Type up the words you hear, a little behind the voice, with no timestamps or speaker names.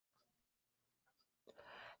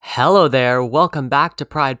Hello there. Welcome back to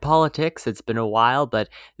Pride Politics. It's been a while, but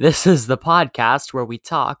this is the podcast where we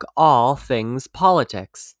talk all things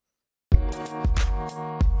politics.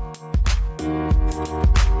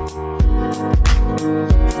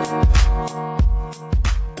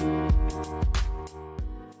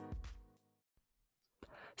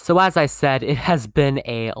 So, as I said, it has been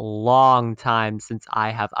a long time since I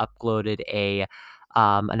have uploaded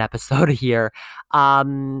an episode here.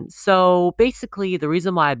 So basically, the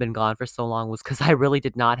reason why I've been gone for so long was because I really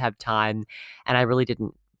did not have time, and I really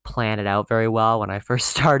didn't plan it out very well when I first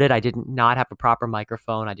started. I did not have a proper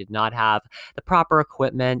microphone. I did not have the proper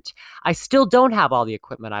equipment. I still don't have all the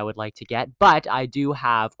equipment I would like to get, but I do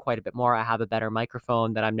have quite a bit more. I have a better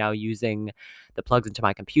microphone that I'm now using that plugs into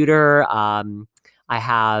my computer. I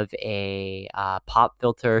have a pop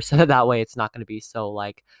filter so that way it's not going to be so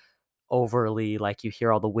like overly like you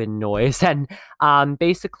hear all the wind noise. And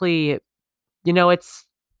basically, you know, it's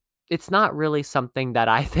not really something that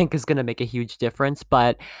I think is going to make a huge difference,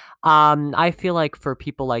 but I feel like for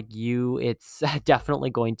people like you, it's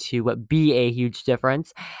definitely going to be a huge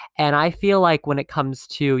difference. And I feel like when it comes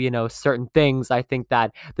to, certain things, I think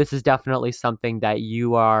that this is definitely something that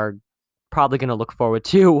you are probably going to look forward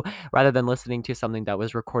to rather than listening to something that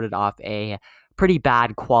was recorded off a pretty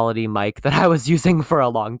bad quality mic that I was using for a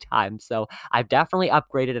long time. So I've definitely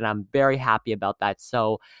upgraded and I'm very happy about that.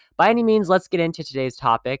 So by any means, let's get into today's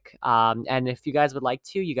topic. And if you guys would like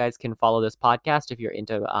to, you guys can follow this podcast if you're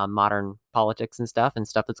into modern politics and stuff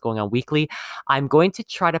that's going on weekly. I'm going to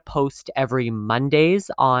try to post every Mondays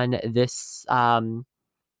on this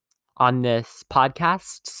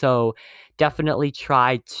podcast. So definitely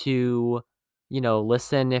try to,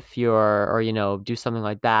 listen if you're, or, do something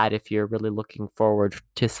like that if you're really looking forward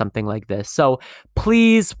to something like this. So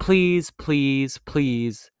please, please, please,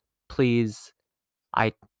 please, please,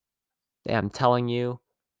 I am telling you,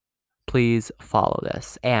 please follow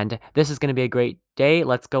this. And this is going to be a great day.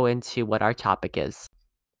 Let's go into what our topic is.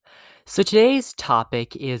 So today's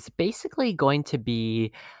topic is basically going to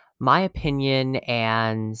be my opinion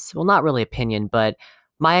and, well, not really opinion, but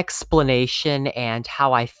my explanation and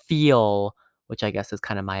how I feel, which I guess is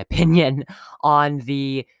kind of my opinion, on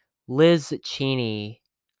the Liz Cheney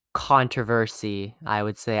controversy, I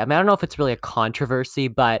would say. I mean, I don't know if it's really a controversy,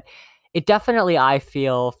 but it definitely, I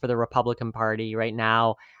feel, for the Republican Party right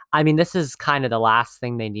now. I mean, this is kind of the last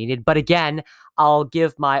thing they needed. But again, I'll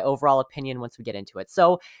give my overall opinion once we get into it.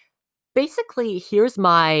 So, basically, here's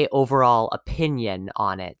my overall opinion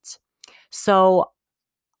on it. So,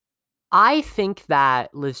 I think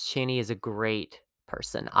that Liz Cheney is a great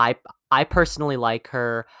person. I personally like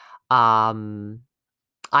her. Um,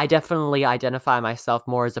 I definitely identify myself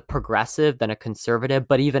more as a progressive than a conservative,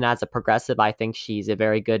 but even as a progressive, I think she's a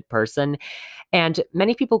very good person. And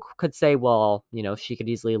many people could say, well, she could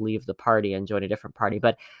easily leave the party and join a different party,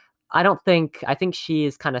 but I think she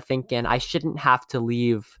is kind of thinking I shouldn't have to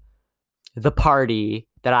leave the party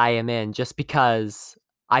that I am in just because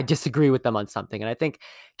I disagree with them on something. And I think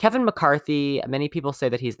Kevin McCarthy, many people say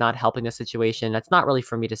that he's not helping the situation. That's not really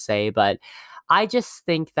for me to say, but I just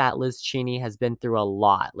think that Liz Cheney has been through a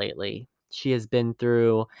lot lately. She has been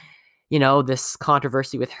through, this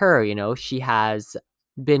controversy with her. She has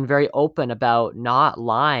been very open about not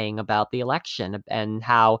lying about the election and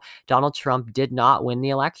how Donald Trump did not win the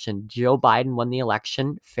election. Joe Biden won the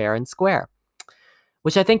election fair and square,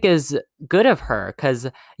 which I think is good of her because,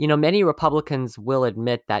 many Republicans will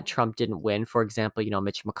admit that Trump didn't win. For example,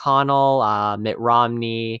 Mitch McConnell, Mitt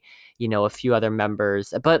Romney, a few other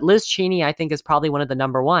members. But Liz Cheney, I think, is probably one of the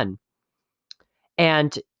number one.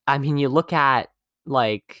 And I mean, you look at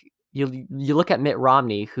like you look at Mitt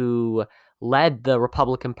Romney, who led the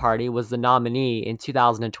Republican Party, was the nominee in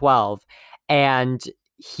 2012, and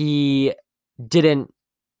he didn't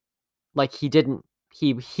he didn't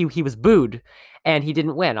he was booed and he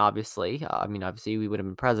didn't win, obviously. I mean, obviously we would have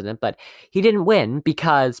been president, but he didn't win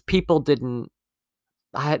because people didn't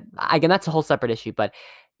again, that's a whole separate issue, but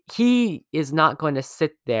he is not going to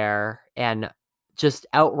sit there and just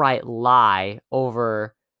outright lie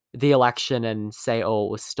over the election and say, "Oh,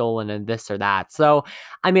 it was stolen," and this or that. So,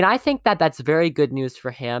 I mean, I think that that's very good news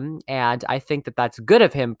for him, and I think that that's good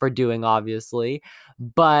of him for doing, obviously.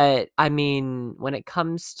 But I mean, when it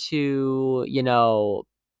comes to,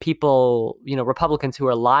 people, Republicans who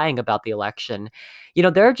are lying about the election,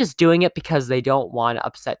 they're just doing it because they don't want to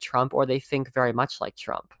upset Trump or they think very much like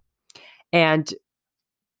Trump. And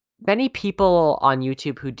many people on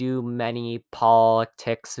YouTube who do many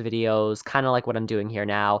politics videos, kind of like what I'm doing here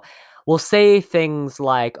now, will say things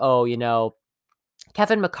like, oh,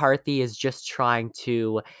 Kevin McCarthy is just trying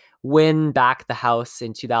to win back the House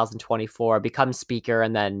in 2024, become speaker,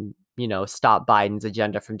 and then, stop Biden's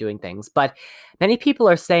agenda from doing things. But many people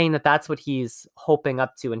are saying that that's what he's hoping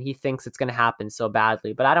up to, and he thinks it's going to happen so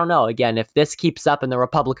badly. But I don't know. Again, if this keeps up in the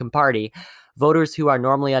Republican Party, voters who are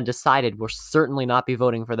normally undecided will certainly not be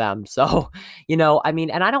voting for them. So, I mean,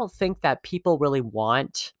 and I don't think that people really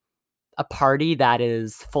want a party that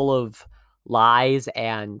is full of lies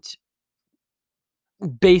and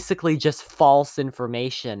basically just false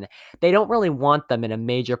information. They don't really want them in a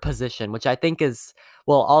major position, which I think is,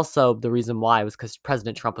 well, also the reason why was because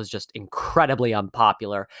President Trump was just incredibly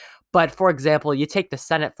unpopular. But for example, you take the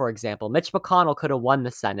Senate, for example, Mitch McConnell could have won the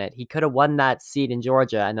Senate. He could have won that seat in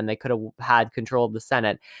Georgia, and then they could have had control of the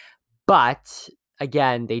Senate. But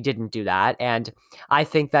again, they didn't do that. And I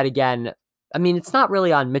think that, again, I mean, it's not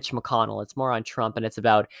really on Mitch McConnell. It's more on Trump, and it's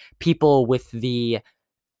about people with the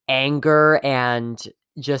anger and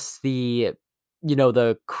just the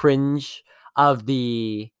cringe of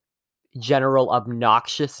the general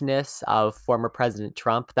obnoxiousness of former President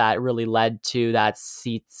Trump that really led to that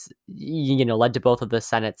seats, led to both of the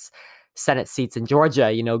Senate seats in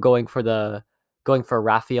Georgia, going for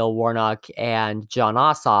Raphael Warnock and Jon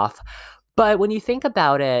Ossoff. But when you think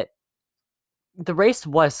about it, the race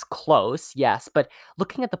was close, yes, but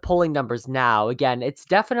looking at the polling numbers now, again, it's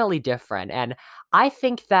definitely different. And I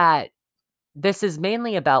think that this is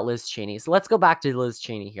mainly about Liz Cheney. So let's go back to Liz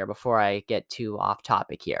Cheney here before I get too off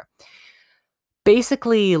topic here.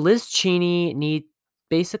 Basically,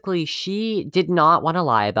 she did not want to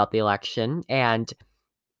lie about the election and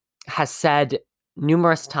has said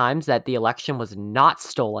numerous times that the election was not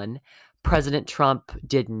stolen. President Trump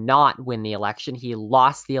did not win the election. He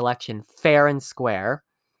lost the election fair and square.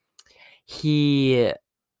 He,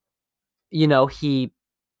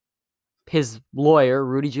 his lawyer,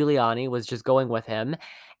 Rudy Giuliani, was just going with him.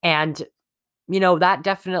 And, that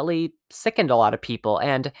definitely sickened a lot of people.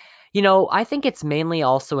 And, I think it's mainly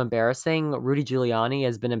also embarrassing. Rudy Giuliani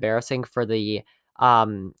has been embarrassing for the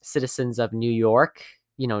citizens of New York,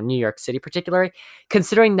 New York City particularly,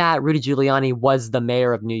 considering that Rudy Giuliani was the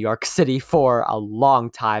mayor of New York City for a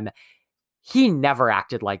long time. He never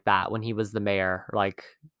acted like that when he was the mayor, like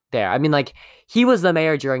there. I mean, like, he was the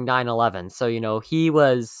mayor during 9/11. So,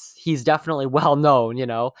 he's definitely well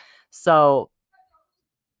known, So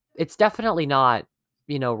it's definitely not,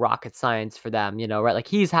 rocket science for them, right? Like,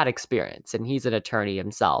 he's had experience and he's an attorney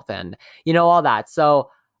himself and, all that.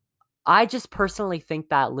 So I just personally think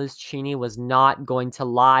that Liz Cheney was not going to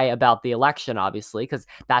lie about the election, obviously, because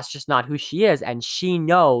that's just not who she is. And she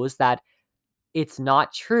knows that it's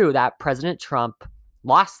not true that President Trump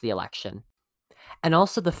lost the election. And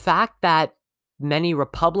also the fact that many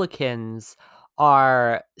Republicans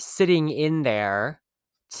are sitting in there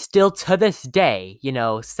still to this day,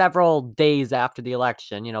 several days after the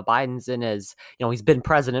election. Biden's in his, he's been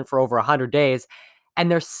president for over 100 days, and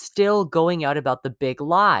they're still going out about the big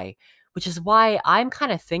lie, which is why I'm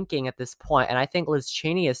kind of thinking at this point, and I think Liz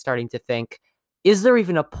Cheney is starting to think, is there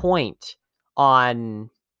even a point on,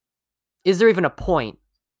 is there even a point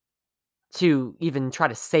to even try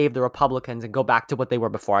to save the Republicans and go back to what they were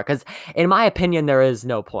before? Because in my opinion, there is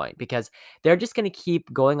no point, because they're just going to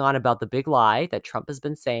keep going on about the big lie that Trump has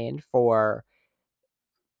been saying for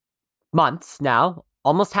months now,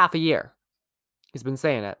 almost half a year. He's been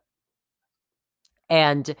saying it.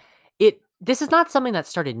 And this is not something that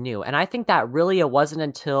started new. And I think that really it wasn't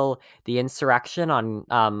until the insurrection on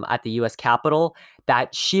at the US Capitol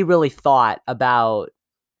that she really thought about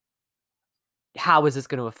how is this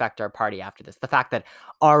going to affect our party after this? The fact that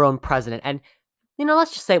our own president, and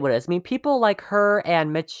let's just say what it is. I mean, people like her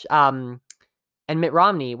and Mitt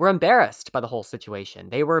Romney were embarrassed by the whole situation.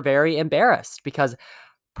 They were very embarrassed because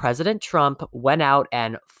President Trump went out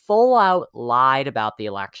and full out lied about the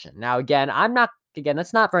election. Now, again,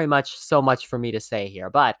 that's not very much so much for me to say here,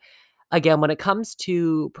 but again, when it comes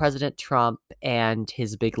to President Trump and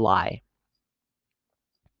his big lie,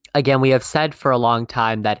 again, we have said for a long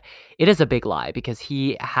time that it is a big lie because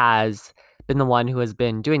he has been the one who has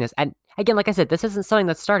been doing this. And again, like I said, this isn't something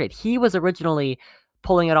that started. He was originally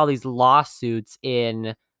pulling out all these lawsuits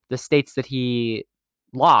in the states that he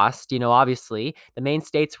lost. Obviously, the main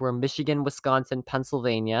states were Michigan, Wisconsin,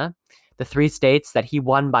 Pennsylvania. The 3 states that he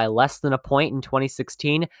won by less than a point in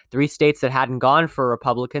 2016, 3 states that hadn't gone for a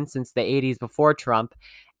Republican since the 80s before Trump.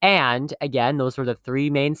 And again, those were the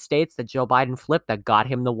 3 main states that Joe Biden flipped that got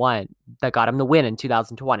him the win in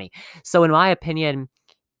 2020. So in my opinion,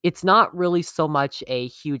 it's not really so much a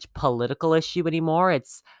huge political issue anymore.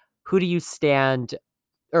 It's who do you stand,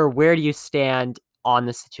 or where do you stand on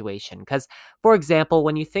the situation? Because, for example,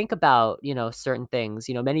 when you think about, certain things,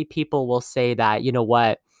 many people will say that,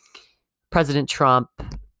 President Trump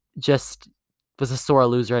just was a sore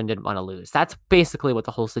loser and didn't want to lose. That's basically what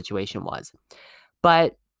the whole situation was.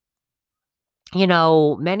 But,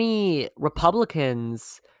 many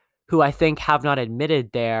Republicans who I think have not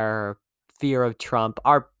admitted their fear of Trump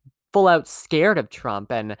are full out scared of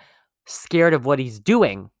Trump and scared of what he's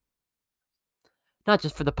doing. Not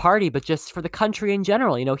just for the party, but just for the country in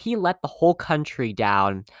general. He let the whole country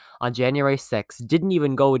down on January 6th, didn't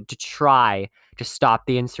even go to try to stop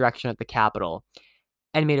the insurrection at the Capitol,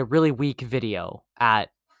 and made a really weak video at,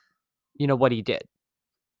 what he did,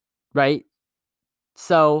 right?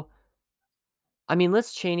 So,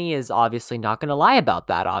 Liz Cheney is obviously not going to lie about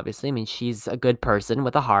that, obviously. She's a good person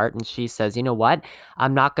with a heart, and she says, you know what?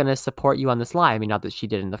 I'm not going to support you on this lie. Not that she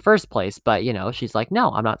did in the first place, but, she's like,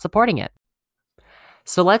 no, I'm not supporting it.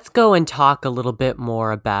 So let's go and talk a little bit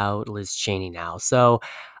more about Liz Cheney now. So,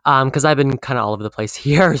 because I've been kind of all over the place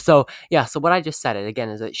here. So, yeah, so what I just said, again,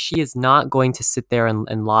 is that she is not going to sit there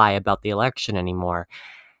and lie about the election anymore.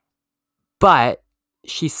 But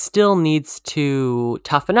she still needs to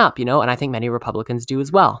toughen up, and I think many Republicans do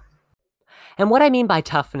as well. And what I mean by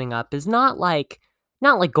toughening up is not like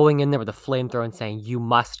going in there with a flamethrower and saying, you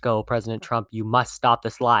must go, President Trump, you must stop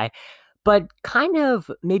this lie. But kind of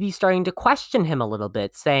maybe starting to question him a little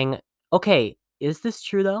bit, saying, okay, is this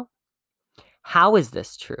true though? How is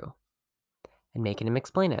this true? And making him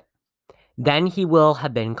explain it. Then he will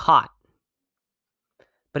have been caught.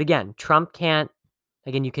 But again, Trump can't,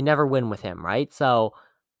 you can never win with him, right? So,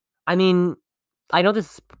 I know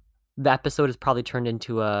the episode has probably turned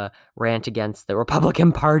into a rant against the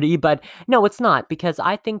Republican Party, but no, it's not, because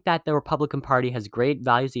I think that the Republican Party has great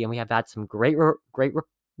values, and we have had some great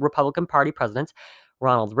Republican Party presidents.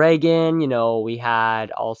 Ronald Reagan, we had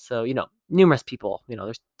also, numerous people,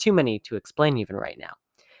 there's too many to explain even right now.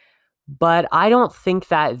 But I don't think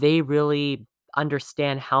that they really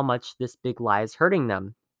understand how much this big lie is hurting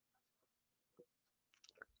them.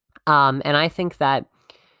 And I think that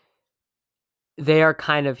they are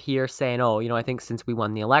kind of here saying, oh, I think since we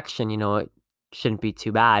won the election, it shouldn't be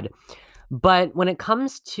too bad. But when it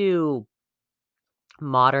comes to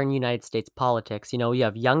modern United States politics, you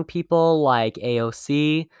have young people like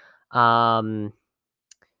AOC. John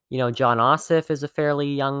Ossoff is a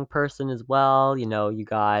fairly young person as well. You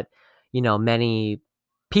got, many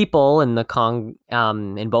people in the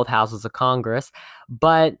in both houses of Congress.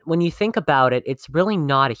 But when you think about it, it's really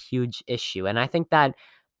not a huge issue. And I think that,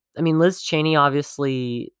 Liz Cheney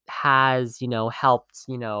obviously has, helped,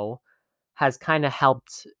 has kind of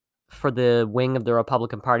helped for the wing of the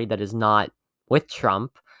Republican Party that is not with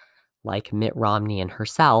Trump, like Mitt Romney and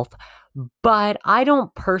herself. But I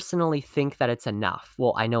don't personally think that it's enough.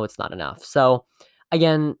 Well, I know it's not enough. So,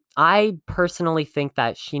 again, I personally think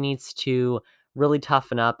that she needs to really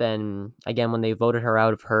toughen up. And again, when they voted her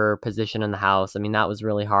out of her position in the House, that was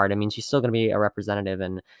really hard. She's still going to be a representative,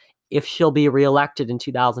 and if she'll be reelected in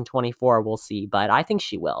 2024, we'll see. But I think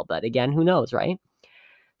she will. But again, who knows, right?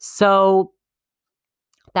 So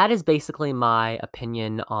that is basically my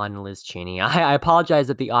opinion on Liz Cheney. I apologize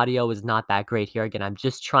that the audio is not that great here. Again, I'm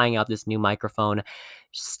just trying out this new microphone.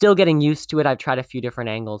 Still getting used to it. I've tried a few different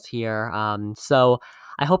angles here. So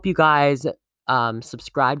I hope you guys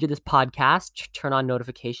subscribe to this podcast. Turn on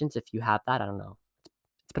notifications if you have that. I don't know.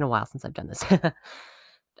 It's been a while since I've done this.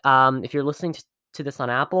 If you're listening to this on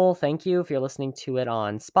Apple, thank you. If you're listening to it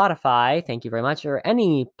on Spotify, thank you very much. Or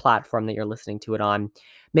any platform that you're listening to it on,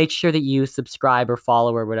 make sure that you subscribe or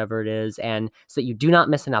follow or whatever it is, and so that you do not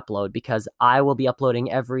miss an upload, because I will be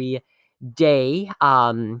uploading every day,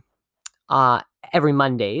 every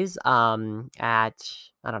Mondays, at, I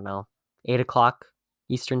don't know, 8 o'clock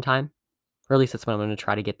Eastern time. Or at least that's when I'm going to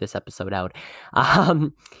try to get this episode out.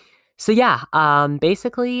 So yeah,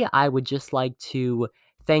 basically, I would just like to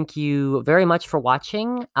thank you very much for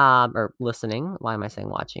watching, or listening. Why am I saying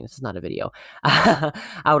watching? This is not a video. I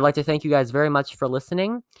would like to thank you guys very much for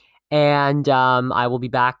listening. And I will be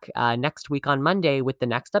back next week on Monday with the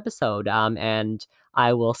next episode. And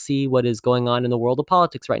I will see what is going on in the world of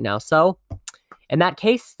politics right now. So in that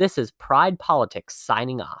case, this is Pride Politics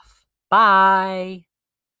signing off. Bye.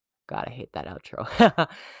 God, I hate that outro.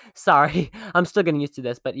 Sorry. I'm still getting used to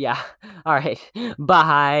this, but yeah. All right.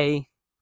 Bye.